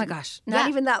woman named... Oh my gosh, not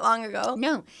even that long ago.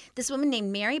 No. This woman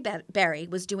named Mary Berry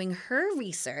was doing her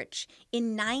research.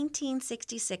 In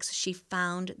 1966, she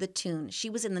found the tune. She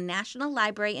was in the National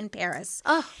Library in Paris,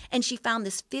 and she found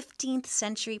this 15th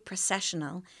century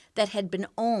processional that had been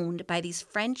owned by these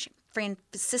French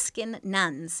Franciscan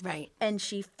nuns. Right. And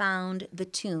she found the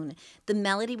tune. The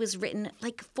melody was written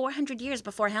like 400 years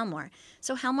before Helmore.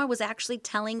 So Helmore was actually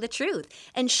telling the truth.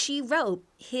 And she wrote,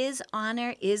 "His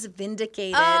honor is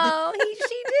vindicated." Oh,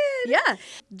 she did. Yeah.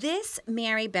 This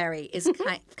Mary Berry is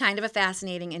kind of a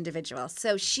fascinating individual.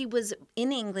 So she was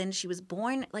in England. She was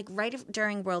born like right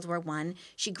during World War I.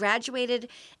 She graduated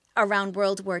around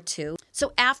World War II.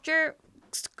 So after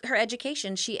her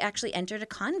education, she actually entered a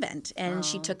convent, and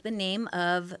she took the name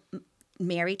of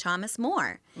Mary Thomas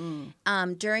More.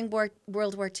 During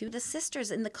World War II, the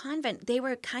sisters in the convent, they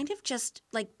were kind of just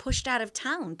like pushed out of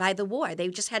town by the war. They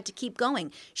just had to keep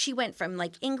going. She went from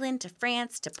like England to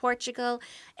France to Portugal,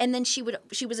 and then she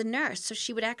was a nurse, so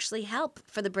she would actually help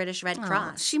for the British Red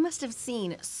Cross. She must have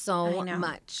seen so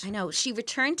much. I know. She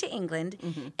returned to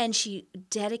England, and she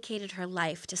dedicated her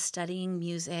life to studying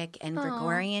music and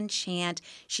Gregorian chant.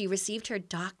 She received her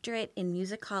doctorate in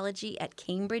musicology at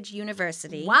Cambridge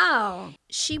University. Wow.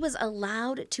 She was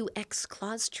allowed to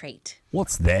exclaustrate.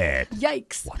 What's that?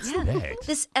 Yikes. What's that?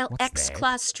 This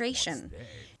exclaustration.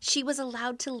 She was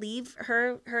allowed to leave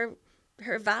her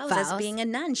vows as being a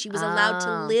nun. She was allowed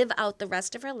to live out the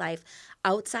rest of her life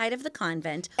outside of the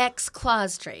convent.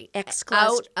 Exclaustrate.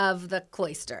 Out of the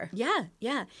cloister. Yeah,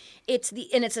 yeah. It's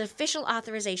an official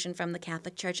authorization from the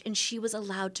Catholic Church, and she was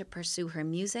allowed to pursue her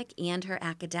music and her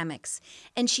academics.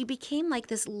 And she became like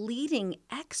this leading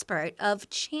expert of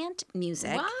chant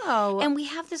music. Wow. And we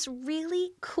have this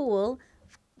really cool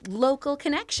local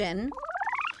connection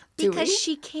because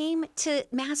she came to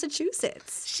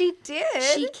Massachusetts. She did.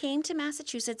 She came to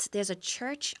Massachusetts. There's a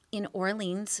church in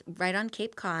Orleans, right on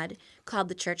Cape Cod, called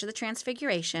the Church of the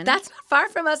Transfiguration. That's not far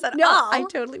from us at No, all. I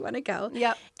totally want to go.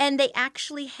 Yep. And they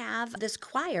actually have this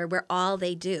choir where all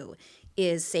they do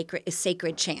is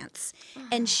sacred chants.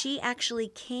 And she actually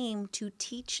came to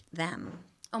teach them.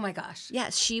 Oh my gosh.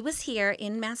 Yes, she was here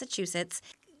in Massachusetts.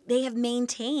 They have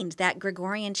maintained that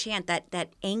Gregorian chant, that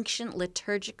ancient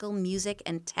liturgical music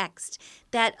and text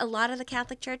that a lot of the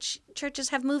Catholic churches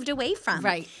have moved away from.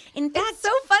 Right. In fact, It's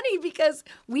so funny because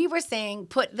we were saying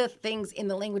put the things in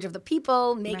the language of the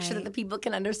people, make sure that the people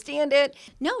can understand it.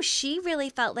 no, she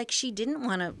really felt like she didn't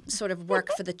want to sort of work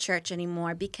for the church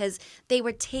anymore because they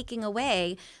were taking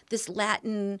away this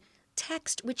Latin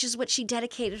text, which is what she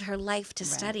dedicated her life to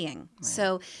studying.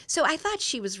 So I thought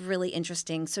she was really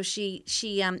interesting. So she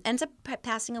ends up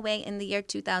passing away in the year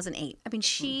 2008. I mean,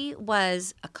 she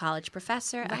was a college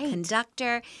professor, a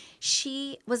conductor.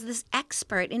 She was this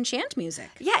expert in chant music.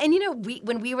 Yeah, and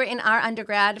when we were in our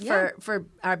undergrad for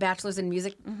our bachelor's in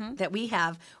music that we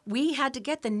had to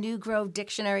get the New Grove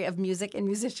Dictionary of Music and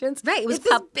Musicians. Right, it was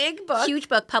this big book. Huge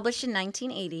book published in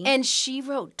 1980. And she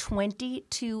wrote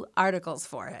 22 articles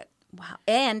for it. Wow.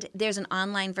 And there's an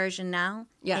online version now,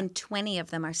 Yeah. and 20 of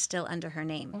them are still under her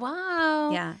name.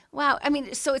 Wow. Yeah. Wow. I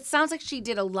mean, so it sounds like she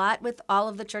did a lot with all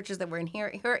of the churches that were in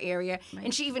her area,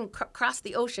 and she even crossed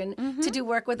the ocean to do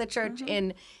work with a church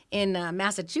in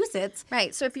Massachusetts.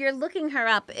 Right. So if you're looking her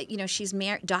up, she's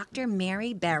Dr.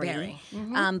 Mary Berry.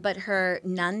 But her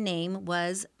nun name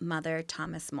was Mother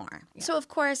Thomas More. So, of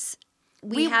course,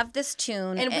 we have this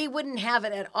tune. And we wouldn't have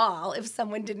it at all if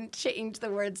someone didn't change the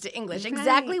words to English.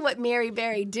 Exactly what Mary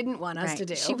Berry didn't want us to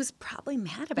do. She was probably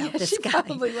mad about this she guy.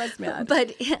 probably was mad.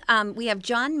 But we have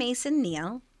John Mason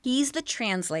Neal. He's the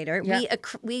translator. Yep.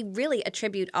 We really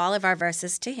attribute all of our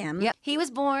verses to him. Yep. He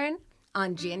was born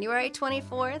on January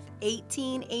 24th,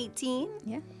 1818.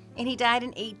 Yeah. And he died in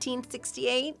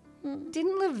 1868.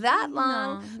 Didn't live that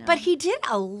long, no. but he did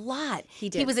a lot. He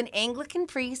did. He was an Anglican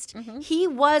priest. He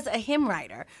was a hymn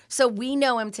writer. So we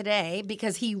know him today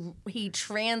because he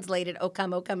translated O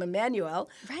Come,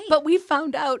 Emmanuel. Right. But we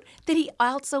found out that he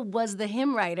also was the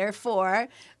hymn writer for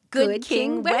Good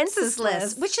King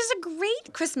Wenceslas. which is a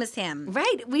great Christmas hymn.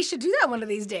 Right. We should do that one of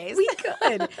these days. We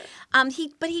could.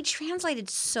 But he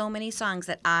translated so many songs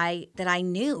that I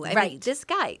knew. I mean, Right. this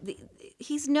guy,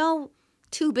 he's no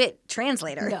 2-bit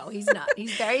translator. No, he's not.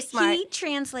 He's very smart. He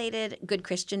translated Good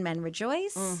Christian Men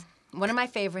Rejoice. One of my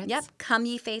favorites. Yep. Come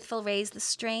ye faithful, raise the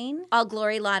strain. All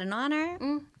glory, laud, and honor.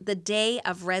 The day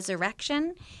of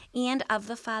resurrection, and of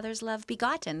the Father's love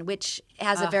begotten, which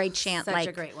has a very chant-like such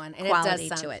a great one. And quality it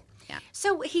does to sound- it. Yeah.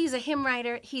 So he's a hymn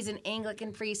writer, he's an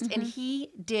Anglican priest, and he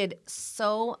did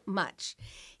so much.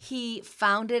 He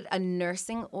founded a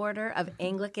nursing order of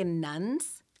Anglican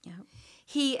nuns. Yeah.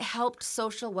 He helped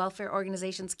social welfare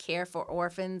organizations care for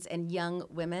orphans and young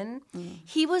women.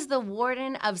 He was the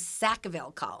warden of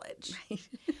Sackville College.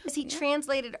 He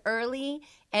translated early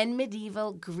and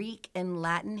medieval Greek and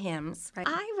Latin hymns.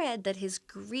 I read that his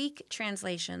Greek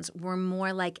translations were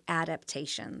more like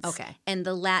adaptations. Okay. And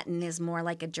the Latin is more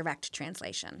like a direct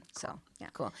translation. So, yeah.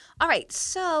 Cool. All right.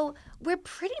 So we're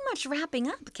pretty much wrapping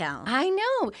up, Cal. I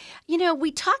know. You know,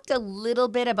 we talked a little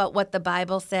bit about what the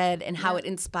Bible said and how it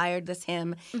inspired this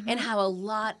hymn and how a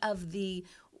lot of the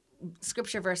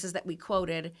scripture verses that we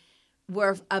quoted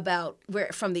were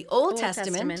from the Old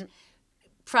Testament.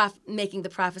 Making the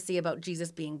prophecy about Jesus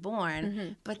being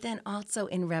born, but then also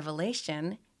in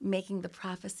Revelation, making the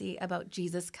prophecy about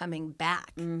Jesus coming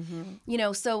back. You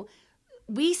know, so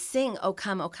we sing O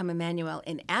Come, Emmanuel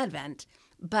in Advent,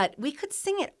 but we could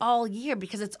sing it all year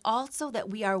because it's also that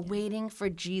we are waiting for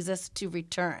Jesus to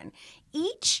return.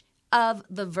 Each of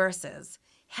the verses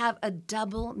have a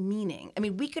double meaning. I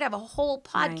mean, we could have a whole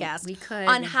podcast we could.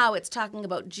 on how it's talking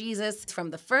about Jesus from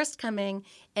the first coming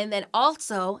and then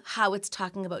also how it's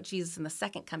talking about Jesus in the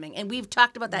second coming. And we've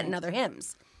talked about that in other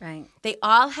hymns. Right. They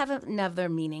all have another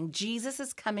meaning. Jesus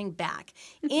is coming back.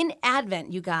 In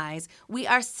Advent, you guys, we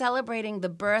are celebrating the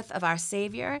birth of our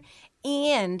Savior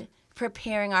and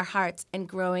preparing our hearts and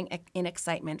growing in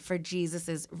excitement for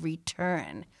Jesus'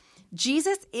 return.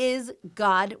 Jesus is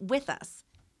God with us.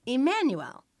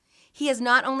 Emmanuel. He has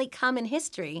not only come in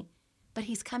history, but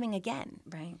he's coming again.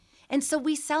 Right. And so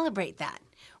we celebrate that.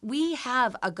 We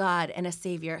have a God and a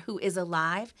Savior who is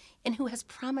alive and who has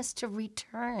promised to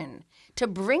return, to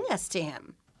bring us to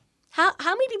him. How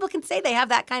many people can say they have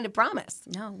that kind of promise?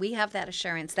 No, we have that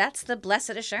assurance. That's the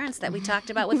blessed assurance that we talked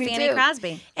about with We Fanny do.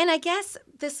 Crosby. And I guess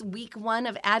this week 1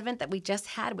 of Advent that we just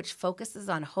had, which focuses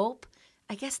on hope,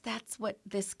 I guess that's what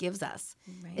this gives us,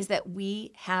 is that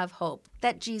we have hope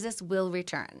that Jesus will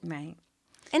return. Right.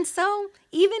 And so,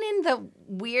 even in the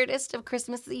weirdest of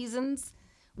Christmas seasons,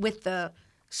 with the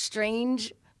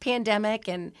strange pandemic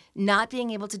and not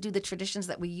being able to do the traditions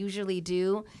that we usually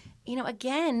do, you know,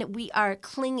 again, we are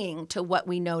clinging to what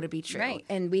we know to be true. Right.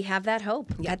 And we have that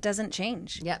hope. That doesn't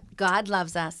change. Yep. God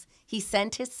loves us. He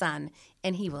sent his son,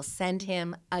 and he will send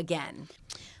him again.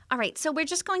 All right, so we're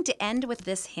just going to end with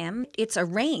this hymn. It's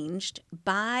arranged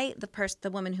by the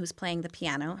woman who's playing the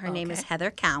piano. Her name is Heather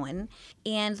Cowan,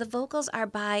 and the vocals are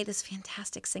by this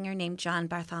fantastic singer named John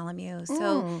Bartholomew.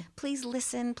 So please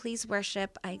listen, please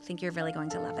worship. I think you're really going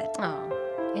to love it.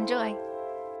 Oh, enjoy.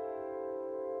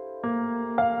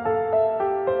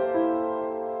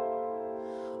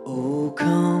 O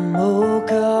come,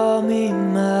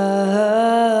 Emmanuel,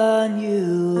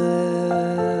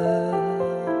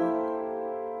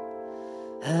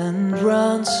 and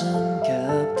ransom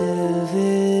captive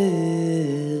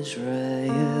Israel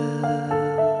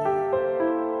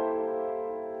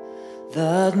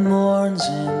that mourns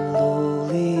in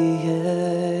lowly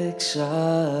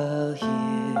exile here,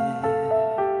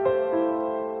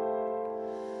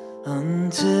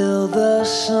 until the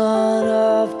Son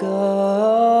of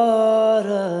God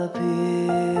appear.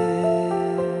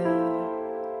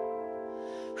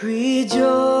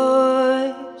 Rejoice,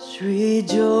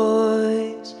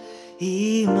 rejoice,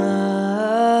 Emmanuel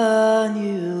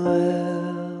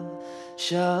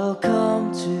shall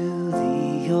come to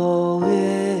thee, O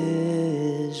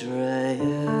Israel.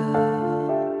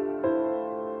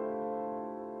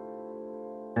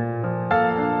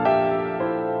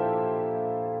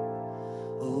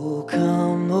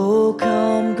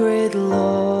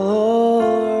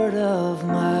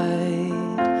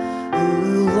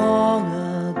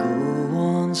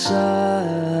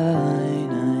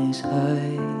 Sinai's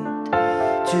height.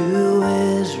 To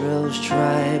Israel's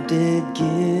tribe did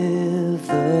give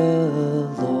the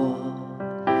law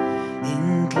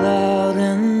in cloud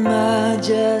and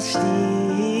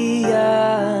majesty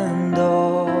and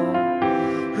awe.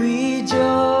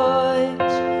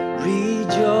 Rejoice,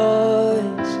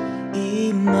 rejoice,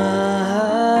 Emmanuel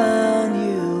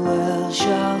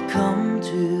shall come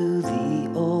to thee,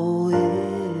 O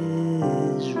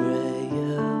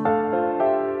Israel.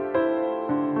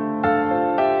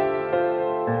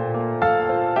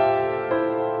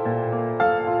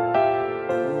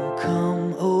 O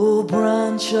come, O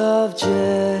branch of Jesse,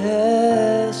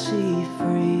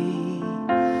 free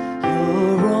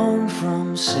your own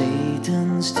from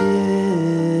Satan's tyranny.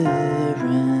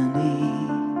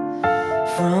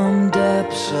 From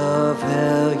depths of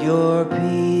hell your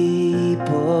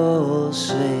people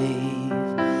save,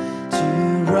 to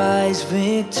rise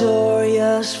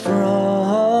victorious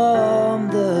from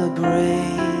the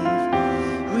grave.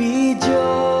 Rejoice,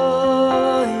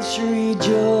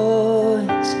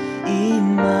 rejoice, Emmanuel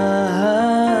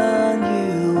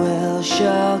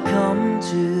shall come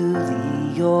to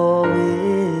thee, O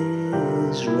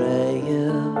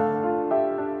Israel.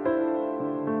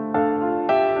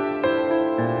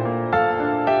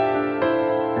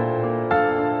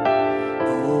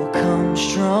 O come,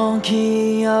 strong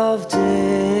King of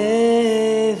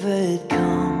David,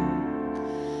 come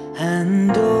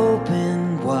and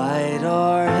open wide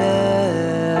our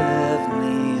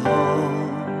heavenly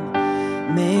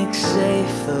home. Make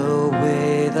safe the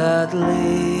way that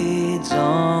leads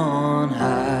on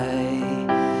high,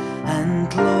 and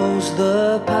close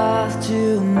the path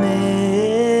to misery.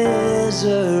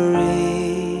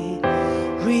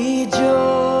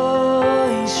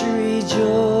 Rejoice,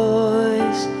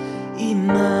 rejoice,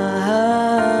 Emmanuel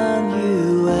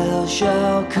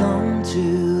shall come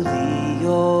to thee,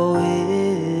 O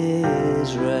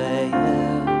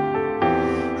Israel.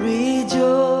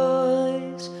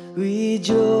 Rejoice,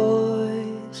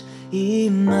 rejoice,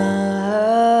 Emmanuel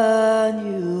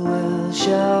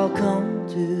shall come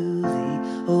to thee,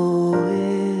 O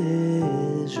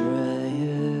Israel.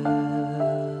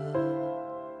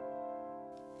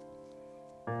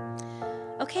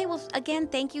 Okay, well, again,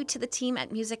 thank you to the team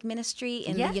at Music Ministry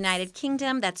in Yes. the United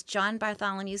Kingdom. That's John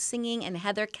Bartholomew singing and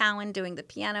Heather Cowan doing the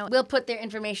piano. We'll put their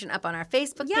information up on our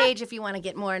Facebook Yeah. page if you want to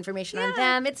get more information on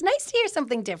them. It's nice to hear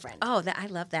something different. Oh, I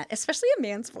love that, especially a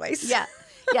man's voice. Yeah.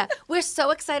 Yeah. We're so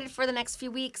excited for the next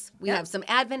few weeks. We Yep. have some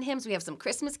Advent hymns, we have some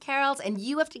Christmas carols, and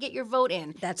you have to get your vote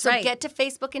in. That's so right. get to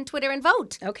Facebook and Twitter and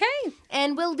vote. Okay.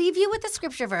 And we'll leave you with a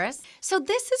scripture verse. So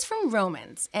this is from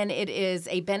Romans, and it is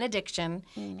a benediction,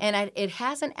 and it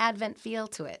has an Advent feel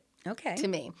to it. Okay. To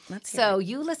me. Let's hear So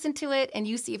you listen to it and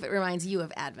you see if it reminds you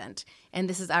of Advent. And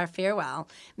this is our farewell.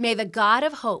 May the God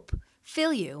of hope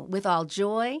fill you with all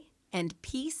joy and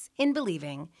peace in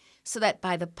believing, so that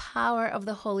by the power of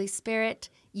the Holy Spirit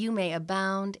you may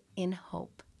abound in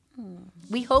hope.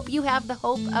 We hope you have the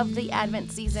hope of the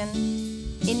Advent season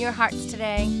in your hearts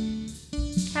today.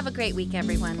 Have a great week,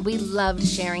 everyone. We loved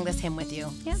sharing this hymn with you.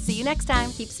 Yeah. See you next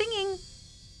time. Keep singing.